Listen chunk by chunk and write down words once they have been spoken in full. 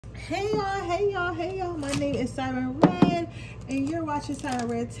Hey y'all, my name is Siren Red and you're watching Siren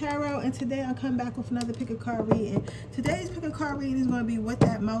Red Tarot, and today I'm coming back with another pick a card reading. Today's pick a card reading is going to be what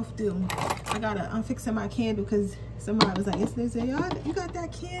that mouth do. I'm fixing my candle because somebody was like, y'all, you got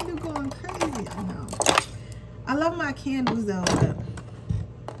that candle going crazy. I know. I love my candles though,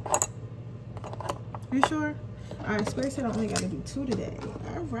 but you sure? Alright, Spirit said I only gotta do 2 today.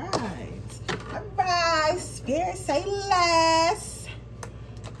 Alright, Spirit say less.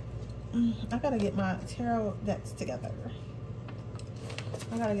 I gotta get my tarot decks together.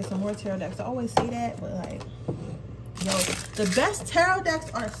 I gotta get some more tarot decks. I always say that, but like, yo, the best tarot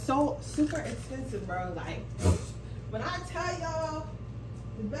decks are so super expensive, bro. Like, when I tell y'all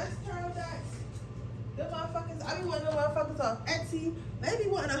the best tarot decks, them motherfuckers, I be wanting them motherfuckers off Etsy. They be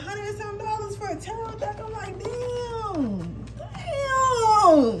wanting $100 and something for a tarot deck. I'm like, damn.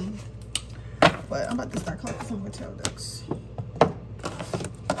 But I'm about to start collecting some more tarot decks.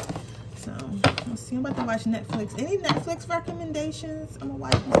 So let's see. I'm about to watch Netflix. Any Netflix recommendations? I'm gonna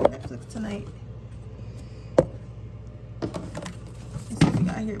watch Netflix tonight. Let's see what we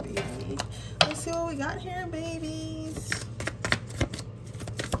got here, baby. Let's see what we got here, babies.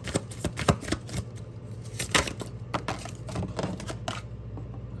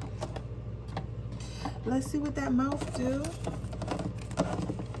 Let's see what that mouth do.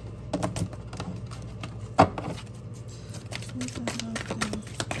 What's that mouth do?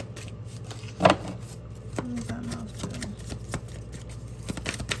 What does that mouth do?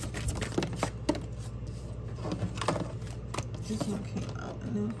 This one came out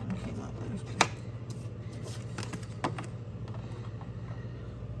and this one came out.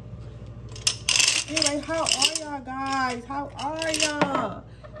 Anyway, how are y'all guys? How are y'all?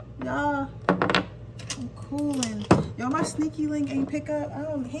 Y'all, I'm cooling. Yo, my sneaky link ain't pick up.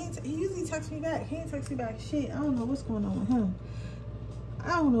 He usually texts me back. He ain't text me back shit. I don't know what's going on with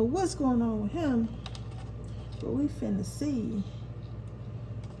him. But we finna see.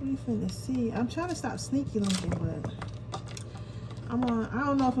 I'm trying to stop sneaky linking, but I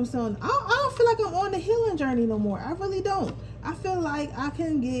don't know if I'm still I don't feel like I'm on the healing journey no more. I really don't. I feel like I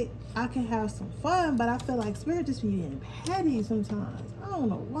can have some fun, but I feel like Spirit just be getting petty sometimes. I don't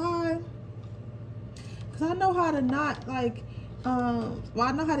know why. Cause I know how to not like, well,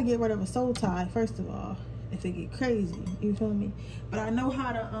 I know how to get rid of a soul tie, first of all, if it get crazy, you feel me? But I know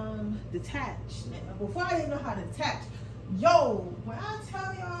how to detach. Now, before I didn't know how to detach. Yo, when I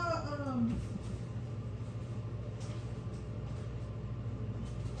tell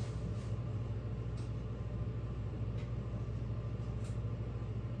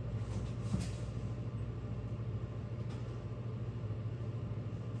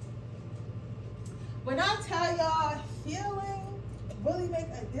y'all, healing really make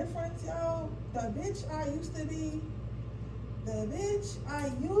a difference, yo. The bitch I used to be, girl, the bitch I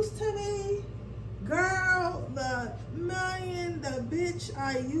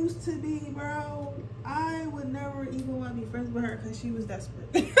used to be, bro. I would never even want to be friends with her because she was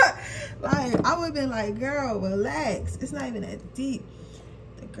desperate. Like, I would have been like, girl, relax. It's not even that deep.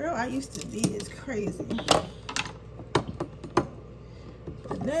 The girl I used to be is crazy.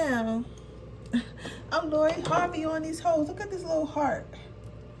 But now, I'm Lori Harvey on these hoes. Look at this little heart.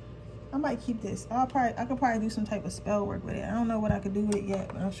 I might keep this. I could probably do some type of spell work with it. I don't know what I could do with it yet,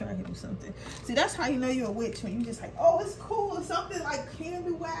 but I'm sure I could do something. See, that's how you know you're a witch, when you just like, oh, it's cool. Something like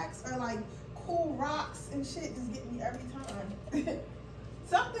candle wax or like cool rocks and shit just get me every time.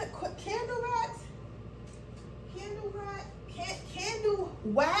 Something candle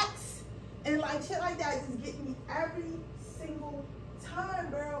wax and like shit like that just get me every single time,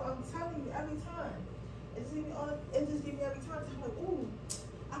 bro. I'm telling you, every time. It just give me every time. So I'm like, ooh,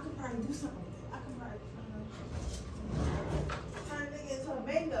 I could probably do something with it. I could probably turn a nigga into a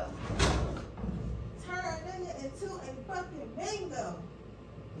mango. Turn a nigga into a fucking mango.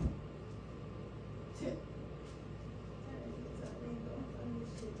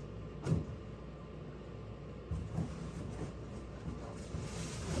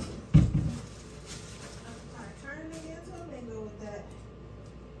 Turn a nigga into a mango. Shit.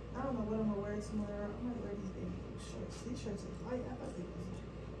 I don't know what I'm gonna wear tomorrow. I might wear these baby shorts. These shorts are light. I thought they was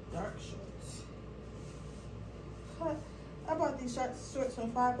dark shorts. I bought these shorts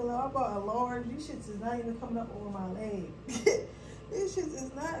from Five Below. I bought a large. These shits is not even coming up over my leg. These shits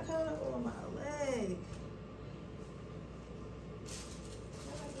is not coming up over my leg.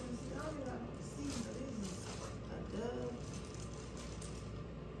 I don't even see, but this is a dub.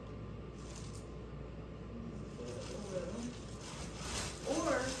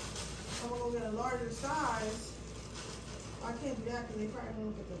 Or I'm gonna get a larger size. I can't do that because they probably don't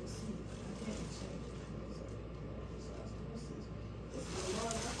look at the receipt. I can't exchange it. This is a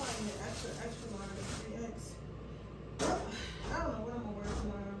large. I probably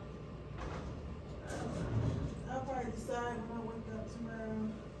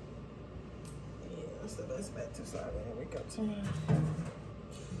exercise. I wake up tomorrow.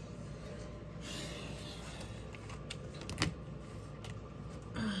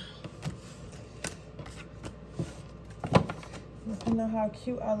 Let me know how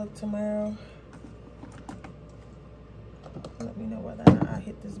cute I look tomorrow. Let me know whether or not I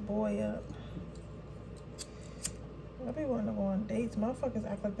hit this boy up. I be wanting to go on dates.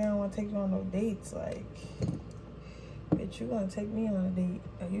 Motherfuckers act like they don't want to take you on no dates. Like, bitch, you gonna take me on a date,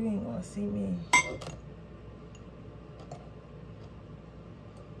 or you ain't gonna see me.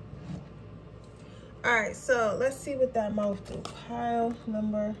 Alright, so let's see what that mouth do. Pile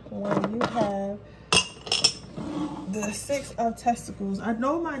number 1. You have the 6 of testicles. I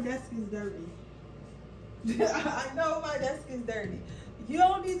know my desk is dirty. I know my desk is dirty. You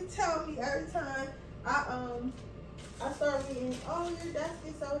don't need to tell me every time I start reading, oh, your desk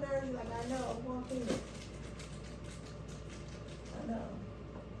is so dirty. Like, I know, I'm going to clean it. I know.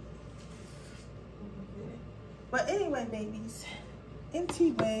 But anyway, babies,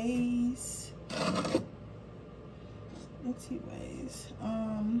 empty ways.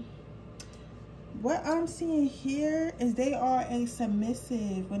 What I'm seeing here is they are a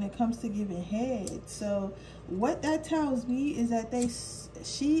submissive when it comes to giving head. So what that tells me is that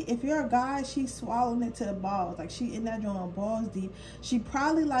if you're a guy, she's swallowing it to the balls. Like, she in that joint balls deep. She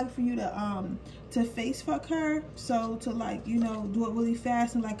probably like for you to face fuck her. So to, like, you know, do it really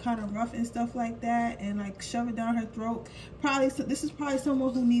fast and like kind of rough and stuff like that, and like shove it down her throat. Probably, so this is probably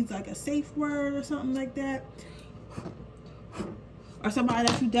someone who needs like a safe word or something like that. Or somebody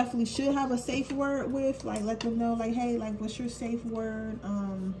that you definitely should have a safe word with. Like, let them know, like, hey, like, what's your safe word?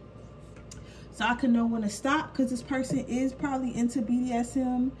 So I can know when to stop, because this person is probably into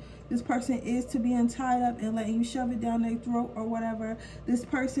BDSM. This person is to being tied up and letting you shove it down their throat or whatever. This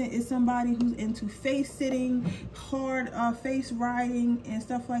person is somebody who's into face sitting, hard face riding and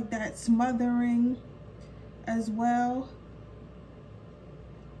stuff like that, smothering as well.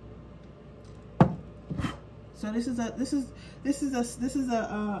 So this is if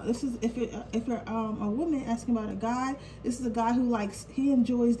you're a woman asking about a guy, this is a guy who likes, he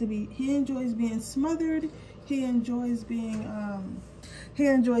enjoys being smothered, he enjoys being he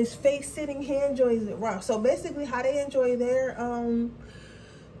enjoys face sitting, he enjoys it rough. So basically how they enjoy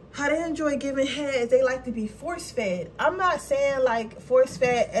giving head, they like to be force fed. I'm not saying like force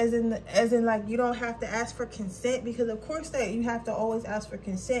fed as in like you don't have to ask for consent, because of course that you have to always ask for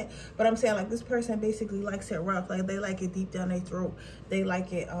consent. But I'm saying like this person basically likes it rough. Like, they like it deep down their throat. They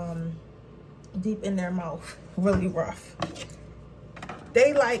like it deep in their mouth, really rough.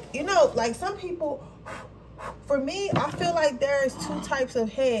 They like, you know, like some people, for me, I feel like there's 2 types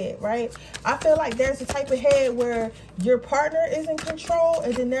of head, right? I feel like there's a type of head where your partner is in control,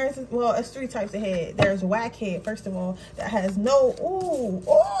 and then there's, well, it's 3 types of head. There's whack head, first of all, that has no,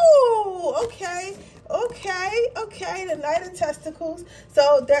 okay, the Knight of Testicles.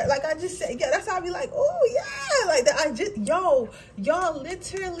 So there, like I just said, yeah, that's how I be like, oh yeah, like that. Y'all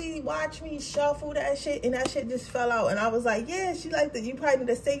literally watch me shuffle that shit, and that shit just fell out, and I was like, yeah, she like that. You probably need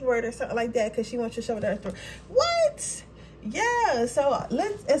a safe word or something like that, because she wants you to shove it down her throat. What? Yeah, so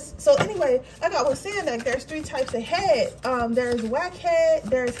anyway, like I was saying, that there's 3 types of head. There's whack head,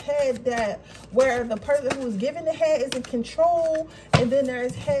 there's head that where the person who's giving the head is in control, and then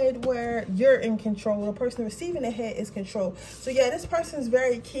there's head where you're in control, the person receiving the head is control. So yeah, this person's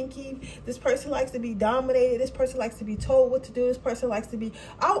very kinky. This person likes to be dominated. This person likes to be told what to do. This person likes to be,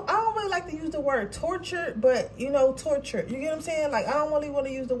 I don't really like to use the word tortured, but you know, tortured, you get what I'm saying? Like, I don't really want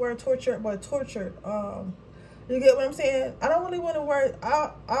to use the word tortured, but tortured, you get what I'm saying? I don't really want to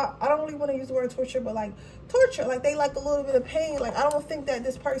I don't really want to use the word torture, but like torture, like they like a little bit of pain. Like, I don't think that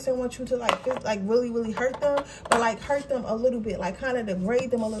this person wants you to like really hurt them, but like hurt them a little bit, like kind of degrade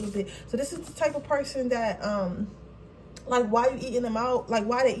them a little bit. So this is the type of person that like, why you eating them out, like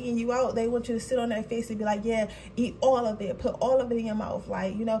why they eating you out, they want you to sit on their face and be like, yeah, eat all of it, put all of it in your mouth,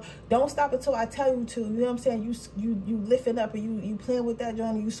 like, you know, don't stop until I tell you to, you know what I'm saying? You lifting up and you playing with that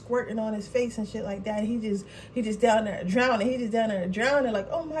joint, and you squirting on his face and shit like that. He just down there drowning, like,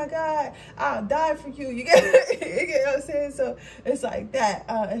 oh my god, I'll die for you. You get what I'm saying? So it's like that.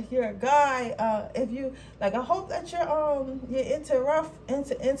 If you're a guy, if you like, I hope that you're into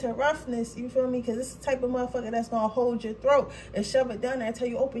roughness, you feel me? Because this is the type of motherfucker that's gonna hold your throat and shove it down there until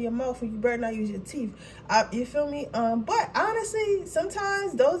you open your mouth, and you better not use your teeth. You feel me? But honestly,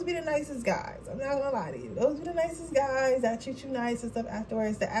 sometimes those be the nicest guys. I'm not gonna lie to you. Those be the nicest guys that treat you nice and stuff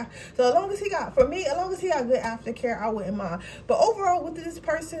afterwards. So as long as he got good aftercare, I wouldn't mind. But overall, with this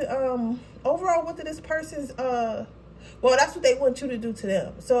person's well, that's what they want you to do to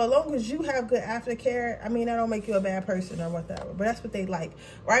them. So as long as you have good aftercare, I mean, that don't make you a bad person or whatever, but that's what they like,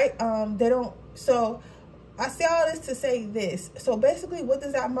 right? They don't, so I say all this to say this. So basically, what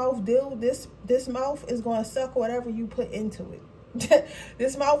does that mouth do? This mouth is going to suck whatever you put into it.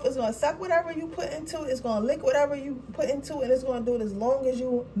 This mouth is going to suck whatever you put into it. It's going to lick whatever you put into it. And it's going to do it as long as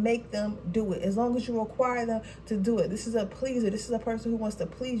you make them do it. As long as you require them to do it. This is a pleaser. This is a person who wants to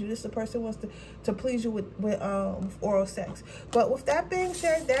please you. This is a person who wants to please you with oral sex. But with that being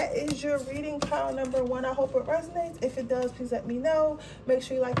said, that is your reading pile number 1. I hope it resonates. If it does, please let me know. Make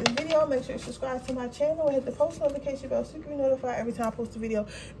sure you like this video. Make sure you subscribe to my channel and hit the post notification bell so you can be notified every time I post a video.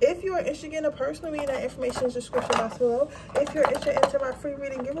 If you are interested in a personal reading, that information is in the description box below. If you're interested into my free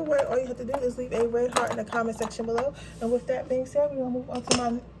reading giveaway, all you have to do is leave a red heart in the comment section below. And with that being said, we're gonna move on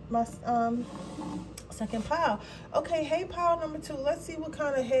to my second pile. Okay, hey, pile number 2. Let's see what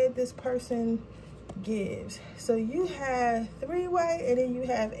kind of head this person gives. So you have 3-way and then you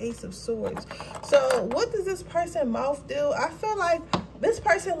have Ace of Swords. So what does this person mouth do? I feel like this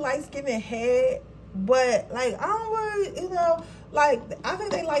person likes giving head, but like I don't really, you know, like I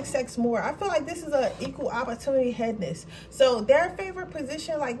think they like sex more. I feel like this is a equal opportunity headness. So their favorite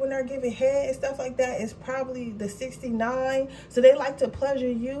position, like when they're giving head and stuff like that, is probably the 69. So they like to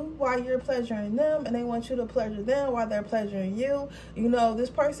pleasure you while you're pleasuring them, and they want you to pleasure them while they're pleasuring you. You know, this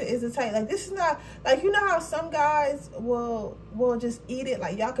person is the type, like this is not like, you know how some guys will just eat it,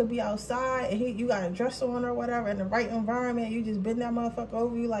 like y'all could be outside and you got a dress on or whatever in the right environment, you just bend that motherfucker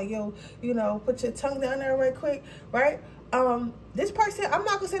over you like, yo, you know, put your tongue down there right quick, right? This person, I'm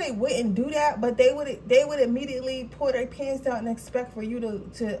not gonna say they wouldn't do that, but they would immediately pull their pants down and expect for you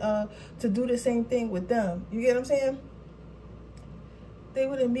to do the same thing with them. You get what I'm saying? They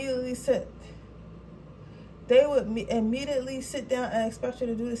would immediately sit down and expect you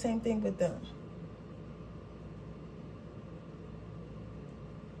to do the same thing with them.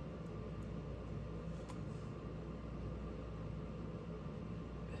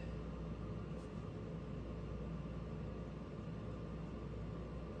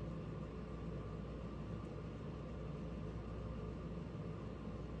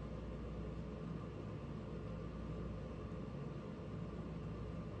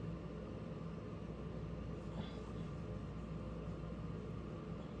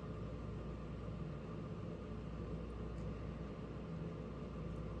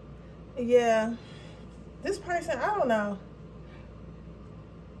 Yeah, this person, I don't know.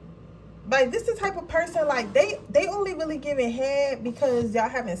 Like, this the type of person, like, they only really giving head because y'all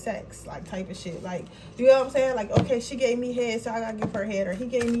having sex, like, type of shit. Like, you know what I'm saying? Like, okay, she gave me head, so I gotta give her head. Or he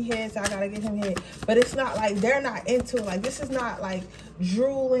gave me head, so I gotta give him head. But it's not like, they're not into it. Like, this is not, like,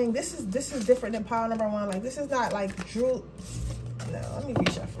 drooling. This is different than pile number 1. Like, this is not, like, drool. No, let me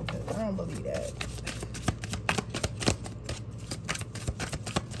reshuffle because I don't believe that.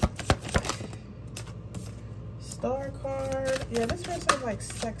 Star card. Yeah, this person's like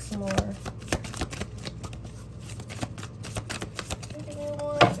sex more.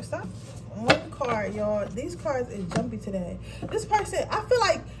 Stop. 1 card, y'all. These cards is jumpy today. This person, I feel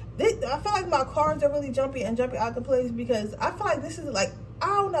like my cards are really jumpy and jumpy out the place because I feel like this is like, I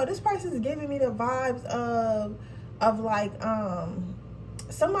don't know, this person is giving me the vibes of like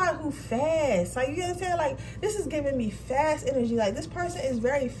somebody who fast. Like, you know what I'm saying? Like, this is giving me fast energy. Like, this person is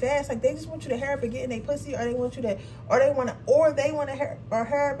very fast. Like, they just want you to hurry up and get in their pussy, or they want you to, or they want to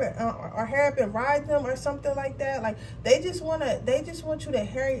and ride them or something like that. Like, they just want you to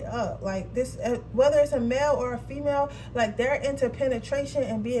hurry up. Like, this, whether it's a male or a female, like, they're into penetration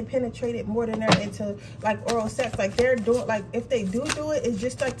and being penetrated more than they're into like oral sex. Like, they're doing, like, if they do it, it's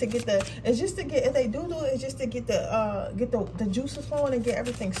just like to get the, it's just to get, if they do it, it's just to get the juices flowing and get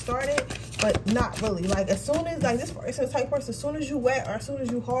everything started, but not really. Like, as soon as, like, this person type person, as soon as you wet or as soon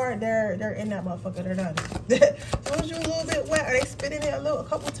as you hard, they're in that motherfucker, they're done. As soon as you a little bit wet or they spit in it a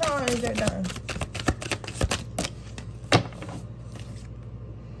couple times, they're done.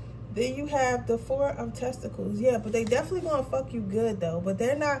 Then you have the 4 of testicles. Yeah, but they definitely gonna fuck you good though. But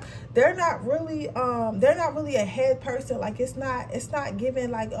they're not really a head person. Like, it's not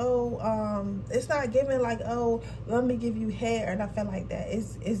giving like, oh, it's not giving like, oh, let me give you head or nothing like that.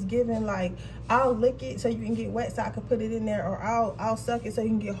 It's giving like, I'll lick it so you can get wet so I can put it in there, or I'll suck it so you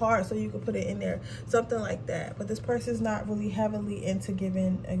can get hard so you can put it in there, something like that. But this person's not really heavily into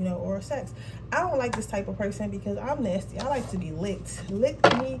giving, you know, oral sex. I don't like this type of person because I'm nasty. I like to be licked. Lick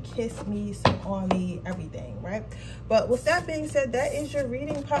me, kiss me, sit on me, everything, right? But with that being said, that is your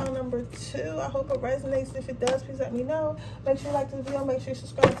reading pile number 2. I hope it resonates. If it does, please let me know. Make sure you like this video. Make sure you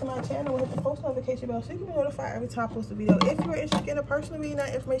subscribe to my channel and hit the post notification bell so you can be notified every time I post a video. If you're interested in a personal reading,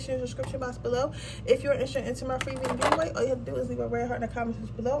 that information is in the description box below. If you're interested into my free reading giveaway, all you have to do is leave a red heart in the comments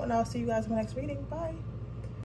below, and I'll see you guys in my next reading. Bye.